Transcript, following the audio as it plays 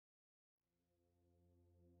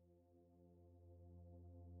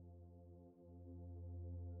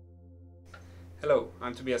Hello,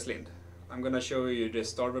 I'm Tobias Lind. I'm gonna show you the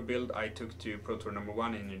Starvo build I took to Pro Tour number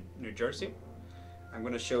 1 in New Jersey. I'm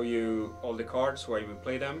gonna show you all the cards, where we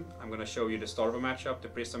play them. I'm gonna show you the Starvo matchup, the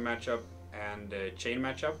Prism matchup, and the Chain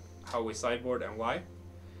matchup, how we sideboard and why.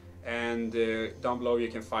 And down below you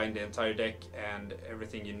can find the entire deck and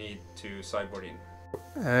everything you need to sideboard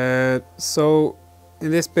in. So in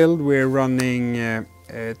this build we're running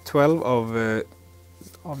 12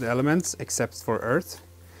 of the elements except for Earth.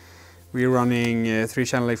 We're running 3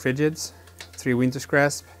 Channel Lake Frigids, 3 Winter's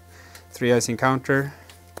Grasp, 3 Ice Encounter,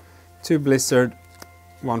 2 Blizzard,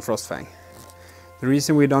 1 Frostfang. The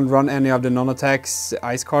reason we don't run any of the non-attacks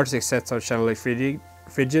ice cards except our Channel Lake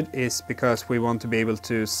Frigid is because we want to be able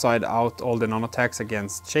to side out all the non-attacks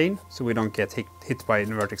against Chain, so we don't get hit by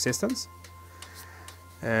Invert Existence.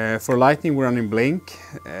 For Lightning we're running Blink,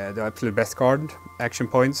 the absolute best card. Action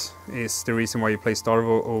points is the reason why you play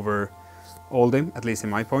Starvo over Oldhim, at least in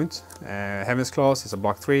my point. Heaven's Claws is a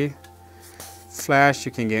block 3. Flash,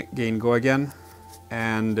 you can gain Go Again.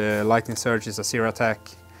 And Lightning Surge is a 0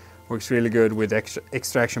 attack. Works really good with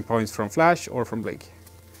extra action points from Flash or from Blink.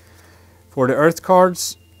 For the Earth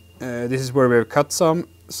cards, this is where we've cut some.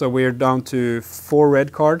 So we're down to 4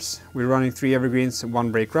 red cards. We're running 3 Evergreens and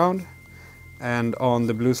 1 break round. And on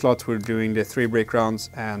the blue slots we're doing the 3 break rounds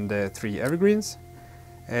and 3 Evergreens.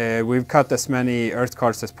 We've cut as many Earth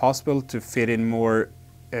cards as possible to fit in more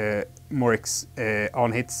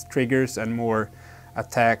on-hits triggers and more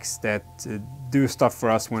attacks that do stuff for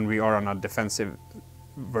us when we are on a defensive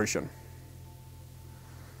version.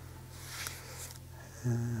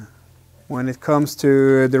 When it comes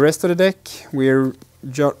to the rest of the deck, we're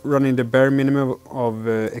running the bare minimum of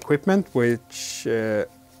equipment, which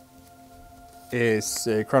is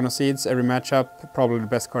Chrono Seeds every matchup, probably the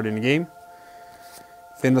best card in the game.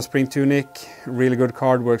 Findle Spring Tunic, really good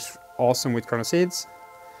card, works awesome with Chrono Seeds.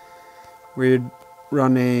 We're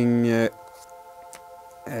running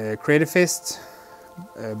Creative Fist,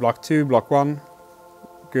 block 2, block 1,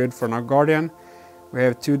 good for Night Guardian. We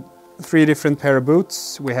have 3 different pair of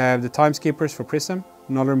boots. We have the Time Skippers for Prism,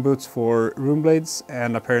 Northern Boots for Rune Blades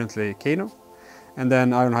and apparently Kano, and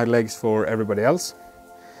then Ironhide Legs for everybody else.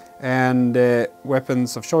 And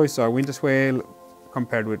weapons of choice are Winter's Wail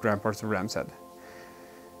compared with Ramparts of Ram's Head.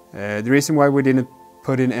 The reason why we didn't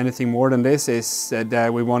put in anything more than this is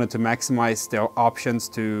that we wanted to maximize the options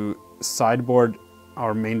to sideboard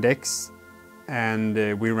our main decks, and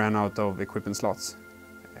we ran out of equipment slots.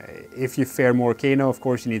 If you fare more Kano, of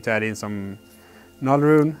course you need to add in some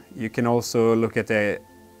Null-Rune. You can also look at the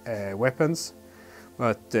weapons,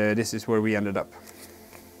 but this is where we ended up.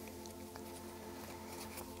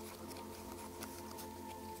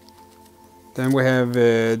 Then we have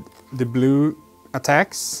the blue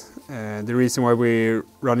attacks. The reason why we're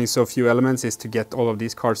running so few elements is to get all of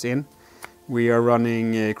these cards in. We are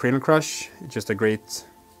running Cranial Crush, just a great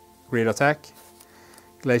attack.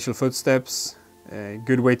 Glacial Footsteps,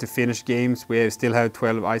 good way to finish games. We still have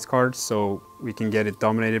 12 ice cards, so we can get it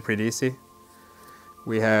dominated pretty easy.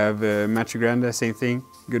 We have Macho Grande, same thing,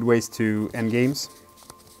 good ways to end games.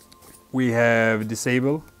 We have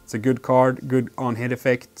Disable, it's a good card, good on-hit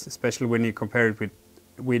effect, especially when you compare it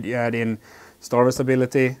with add in Starvo's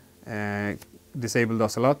ability. Disable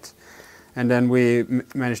does a lot. And then we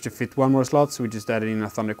managed to fit 1 more slot, so we just added in a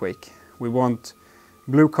Thunderquake. We want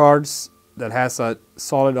blue cards that has a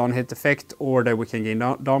solid on-hit effect or that we can gain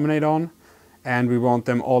dominate on, and we want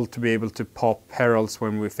them all to be able to pop Heralds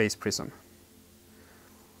when we face Prism.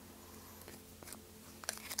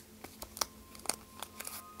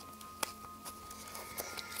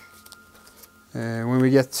 When we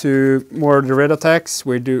get to more of the red attacks,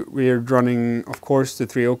 we're running, of course, the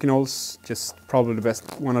 3 Oakinolls, just probably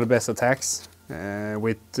one of the best attacks.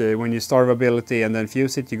 When you Starve ability and then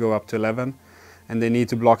fuse it, you go up to 11, and they need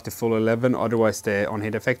to block the full 11, otherwise the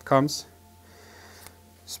on-hit effect comes.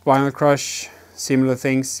 Spinal Crush, similar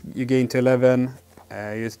things, you gain to 11,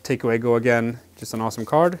 you take away Go Again, just an awesome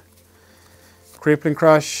card. Crippling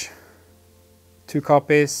Crush, 2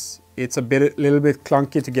 copies. It's a little bit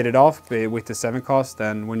clunky to get it off with the 7 cost,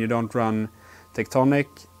 and when you don't run Tectonic,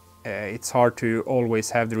 it's hard to always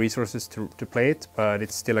have the resources to play it, but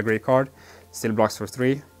it's still a great card. Still blocks for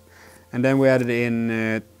 3. And then we added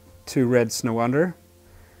in 2 red Snow Under.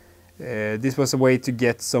 This was a way to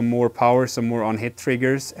get some more power, some more on-hit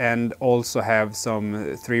triggers, and also have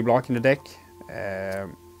some 3 block in the deck.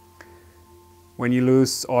 When you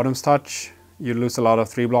lose Autumn's Touch, you lose a lot of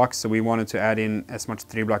 3 blocks, so we wanted to add in as much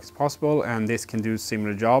 3 block as possible, and this can do a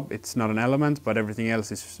similar job. It's not an element, but everything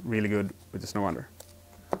else is really good with the Snow Under.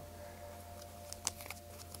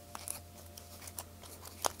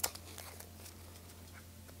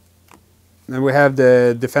 Then we have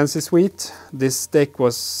the defensive suite. This deck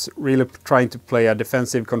was really trying to play a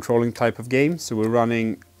defensive controlling type of game. So we're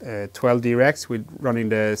running 12 D-Rex, we're running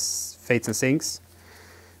the Fates and Sinks.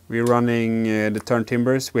 We're running the Turn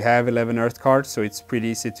Timbers. We have 11 Earth cards, so it's pretty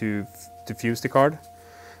easy to fuse the card.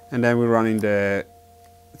 And then we're running the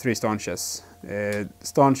 3 Staunches.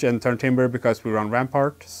 Staunch and Turn Timber because we run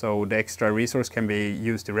Rampart, so the extra resource can be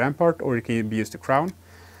used to Rampart or it can be used to Crown.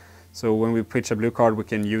 So when we pitch a blue card, we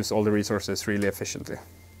can use all the resources really efficiently.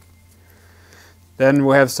 Then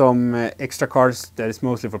we have some extra cards that is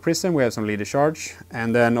mostly for Prism. We have some Leader Charge,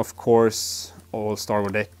 and then of course all Starvo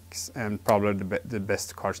decks and probably the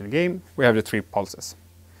best cards in the game. We have the 3 Pulses.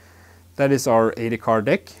 That is our 80 card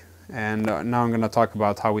deck, and now I'm going to talk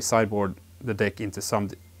about how we sideboard the deck into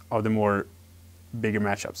some of the more bigger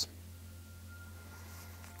matchups.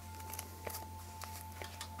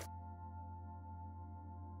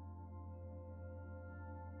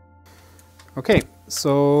 Okay,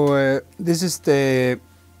 so this is the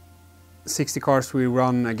 60 cards we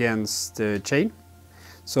run against Chain.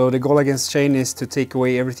 So the goal against Chain is to take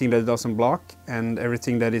away everything that doesn't block and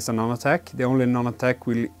everything that is a non-attack. The only non-attack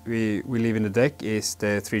we leave in the deck is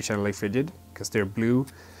the 3-channel Lake Frigid, because they're blue.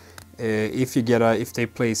 If they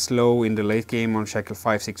play slow in the late game on Shackle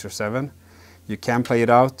 5, 6 or 7, you can play it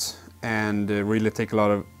out and really take a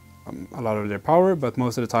lot of their power, but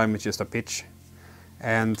most of the time it's just a pitch.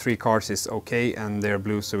 And 3 cards is okay, and they're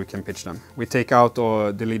blue, so we can pitch them. We take out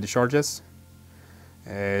the Leader Charges.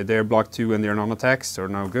 They're block 2 and they're non-attacks, so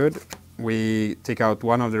no good. We take out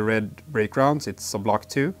one of the red break grounds, it's a block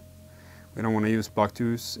 2. We don't want to use block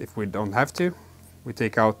 2s if we don't have to. We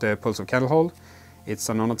take out the Pulse of Candlehold. It's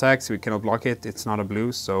a non-attack, so we cannot block it. It's not a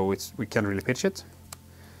blue, so we can't really pitch it.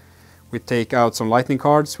 We take out some lightning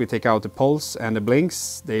cards. We take out the Pulse and the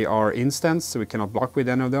Blinks. They are instants, so we cannot block with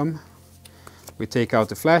any of them. We take out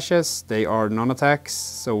the Flashes. They are non-attacks,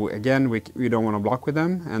 so again we don't want to block with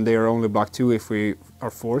them, and they are only block 2 if we are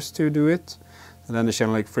forced to do it. And then the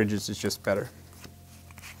Channel Lake Frigids is just better.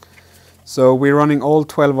 So we're running all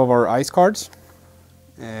 12 of our ice cards.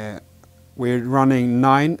 We're running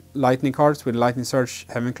 9 lightning cards with Lightning Surge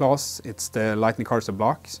Heaven Claws. It's the lightning cards that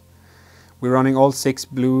blocks. We're running all 6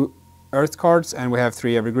 blue earth cards, and we have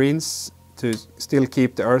 3 evergreens to still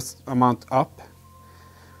keep the earth amount up.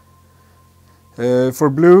 For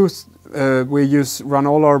blues, we run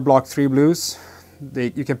all our block 3 blues.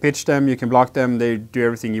 You can pitch them, you can block them, they do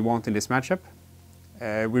everything you want in this matchup.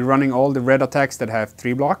 We're running all the red attacks that have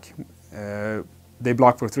 3 block. They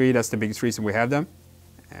block for 3, that's the biggest reason we have them.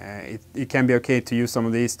 It can be okay to use some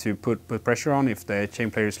of these to put pressure on if the Chain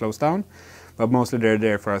player slows down, but mostly they're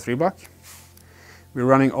there for a 3 block. We're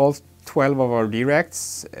running all 12 of our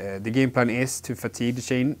D-Reacts. The game plan is to fatigue the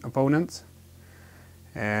Chain opponent.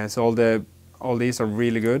 So all these are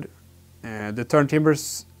really good. The Turn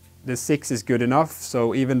Timbers, the 6 is good enough,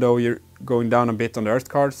 so even though you're going down a bit on the earth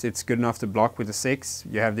cards, it's good enough to block with the 6.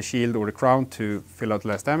 You have the shield or the crown to fill out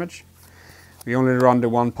less damage. We only run the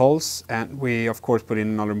 1 Pulse, and we of course put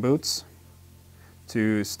in Northern Boots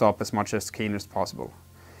to stop as much as Keen as possible.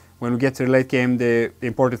 When we get to the late game, the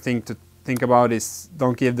important thing to think about is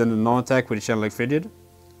don't give them the non-attack with the Channel Lake Frigid,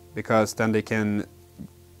 because then they can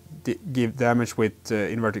give damage with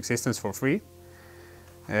Invert Existence for free.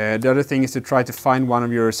 The other thing is to try to find one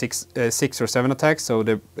of your 6 or 7 attacks, so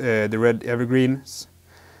the red evergreens,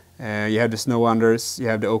 you have the Snow Unders, you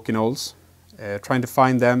have the Oaken Owls. Trying to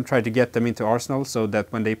find them, try to get them into Arsenal so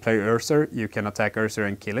that when they play Ursa, you can attack Ursa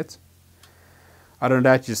and kill it. Other than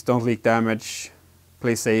that, just don't leak damage,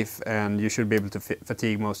 play safe, and you should be able to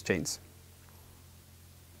fatigue most Chains.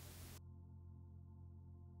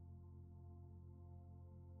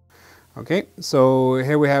 Okay, so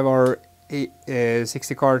here we have our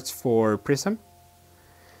 60 cards for Prism.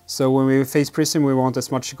 So when we face Prism, we want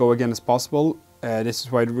as much to go again as possible. This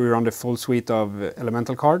is why we run the full suite of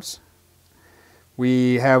elemental cards.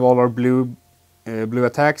 We have all our blue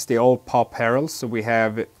attacks. They all pop heralds, so we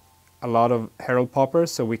have a lot of herald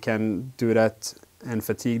poppers, so we can do that and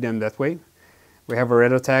fatigue them that way. We have our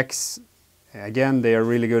red attacks. Again, they are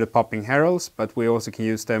really good at popping heralds, but we also can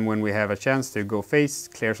use them when we have a chance to go face,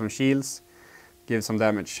 clear some shields, give some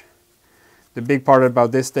damage. The big part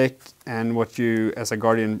about this deck, and what you as a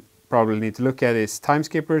Guardian probably need to look at, is Time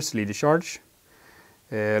Skippers, Leader Charge.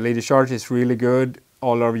 Leader Charge is really good.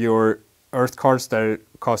 All of your earth cards that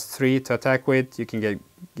cost 3 to attack with, you can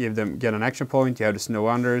get an action point. You have the Snow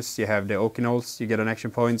Unders, you have the Oaken Owls, you get an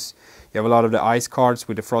action points. You have a lot of the ice cards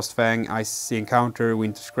with the Frostfang, Icy Encounter,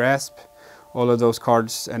 Winter's Grasp. All of those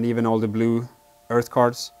cards, and even all the blue earth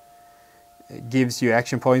cards, gives you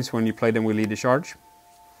action points when you play them with Leader Charge.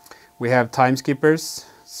 We have Time Skippers,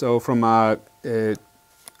 So from a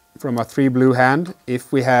 3 blue hand,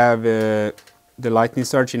 if we have the Lightning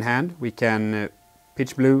Surge in hand, we can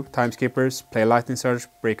pitch blue, time skippers, play Lightning Surge,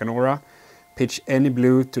 break an aura, pitch any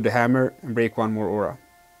blue to the hammer and break one more aura.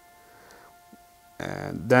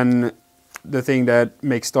 Then the thing that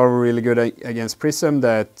makes Starvo really good against Prism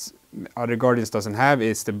that other Guardians doesn't have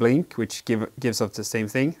is the Blink, which gives us the same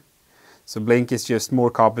thing. So Blink is just more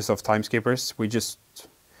copies of time skippers. We just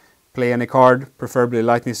play any card, preferably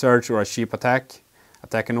Lightning Surge or a cheap attack,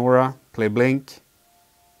 attack an aura, play Blink,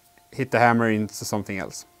 hit the hammer into something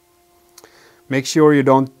else. Make sure you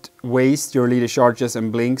don't waste your leader charges and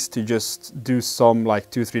blinks to just do some like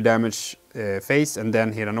 2-3 damage phase and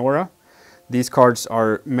then hit an aura. These cards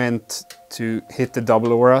are meant to hit the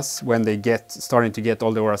double auras when they starting to get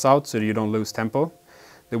all the auras out, so you don't lose tempo.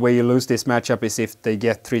 The way you lose this matchup is if they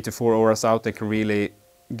get 3 to 4 auras out, they can really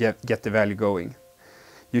get the value going.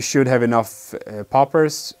 You should have enough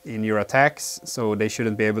poppers in your attacks, so they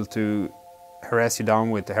shouldn't be able to harass you down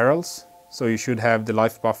with the heralds. So you should have the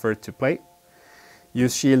life buffer to play.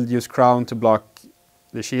 Use shield, use crown to block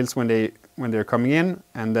the shields when they're coming in,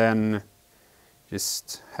 and then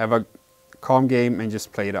just have a calm game and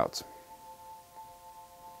just play it out.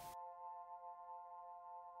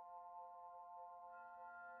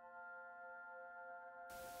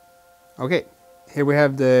 Okay, here we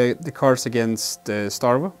have the cards against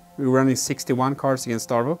Starvo. We're running 61 cards against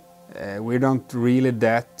Starvo. We don't really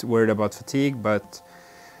that worried about fatigue, but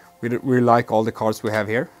we like all the cards we have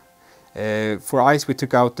here. For ice we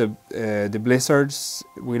took out the blizzards.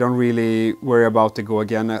 We don't really worry about the go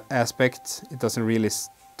again aspect. It doesn't really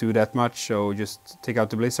do that much, so just take out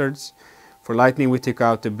the blizzards. For lightning we took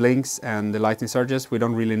out the blinks and the lightning surges. We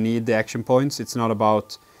don't really need the action points. It's not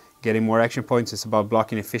about getting more action points, it's about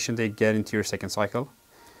blocking efficiently, get into your second cycle.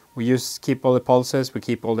 We keep all the pulses, we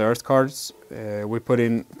keep all the earth cards. We put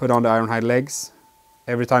on the Ironhide legs.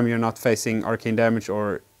 Every time you're not facing arcane damage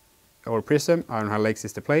or prism, Ironhide legs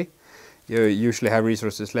is the play. You usually have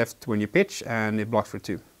resources left when you pitch, and it blocks for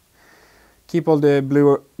 2. Keep all the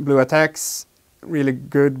blue attacks, really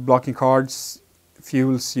good blocking cards,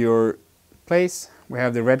 fuels your plays. We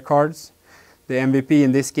have the red cards. The MVP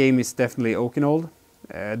in this game is definitely Oakenold.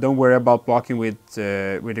 Don't worry about blocking with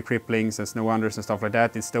the cripplings and snow wonders and stuff like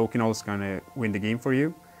that. It's the Oakenold's gonna win the game for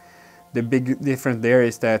you. The big difference there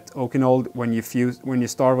is that Oakenold, when you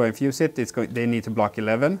Starvo and fuse it, they need to block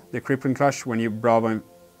 11. The crippling crush, when you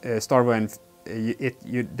Starvo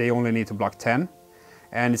and they only need to block 10.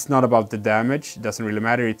 And it's not about the damage, it doesn't really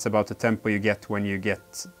matter, it's about the tempo you get when you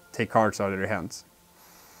take cards out of your hands.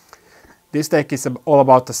 This deck is all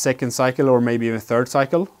about the second cycle or maybe even third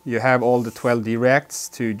cycle. You have all the 12D reacts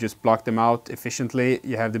to just block them out efficiently.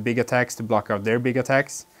 You have the big attacks to block out their big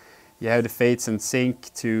attacks. You have the fates and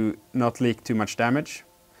sync to not leak too much damage.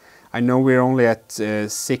 I know we're only at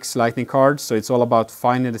 6 lightning cards, so it's all about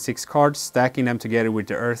finding the 6 cards, stacking them together with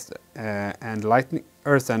the earth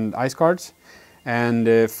and ice cards,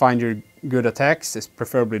 and find your good attacks,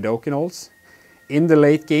 preferably the Oakenolds. In the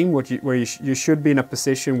late game, where you should be in a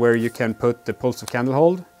position where you can put the Pulse of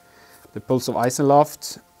Candlehold, the Pulse of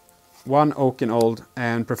Isenloft, 1 Oakenold,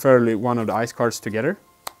 and preferably one of the ice cards together,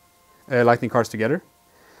 lightning cards together.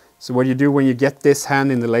 So what you do when you get this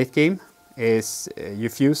hand in the late game is you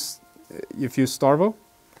fuse Starvo,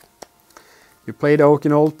 you play the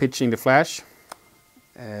Oakenold, pitching the flash,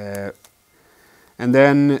 and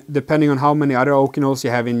then depending on how many other Oakenolds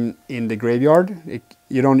you have in the graveyard,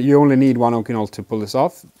 you only need 1 Oakenold to pull this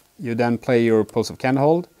off. You then play your Pulse of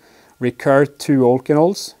Candlehold, recur 2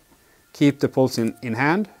 Oakenolds, keep the Pulse in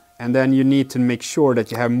hand, and then you need to make sure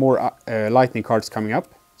that you have more lightning cards coming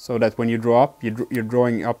up, so that when you draw up, you're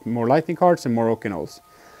drawing up more lightning cards and more Oakenolds.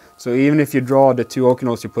 So even if you draw the 2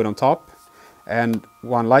 Oakenolds you put on top and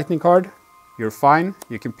 1 lightning card, you're fine.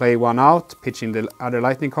 You can play 1 out, pitching the other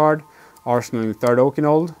lightning card, arsenaling the 3rd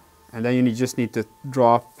Oakenold, and then you just need to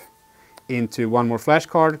draw up into 1 more flash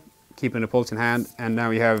card, keeping the Pulse in hand, and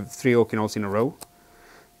now you have 3 Oakenolds in a row.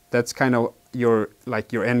 That's kind of your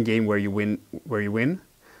end game where you win.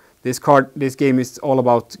 This game is all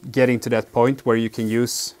about getting to that point where you can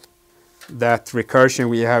use that recursion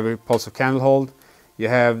where you have a Pulse of Candlehold. You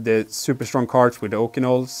have the super strong cards with the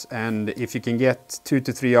Oakenolds, and if you can get 2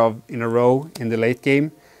 to 3 in a row in the late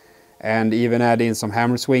game, and even add in some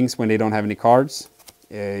hammer swings when they don't have any cards,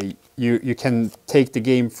 you can take the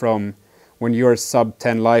game from when you're sub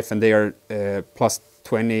 10 life and they are plus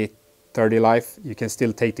 20, 30 life. You can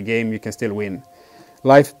still take the game, you can still win.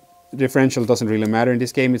 Life differential doesn't really matter in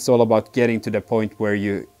this game. It's all about getting to the point where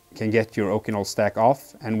you can get your Oakenold stack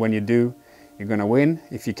off, and when you do, you're gonna win.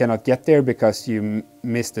 If you cannot get there because you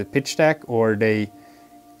missed the pitch stack or they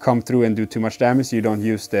come through and do too much damage, you don't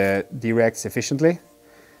use the directs efficiently,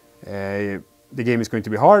 the game is going to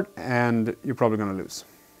be hard and you're probably going to lose.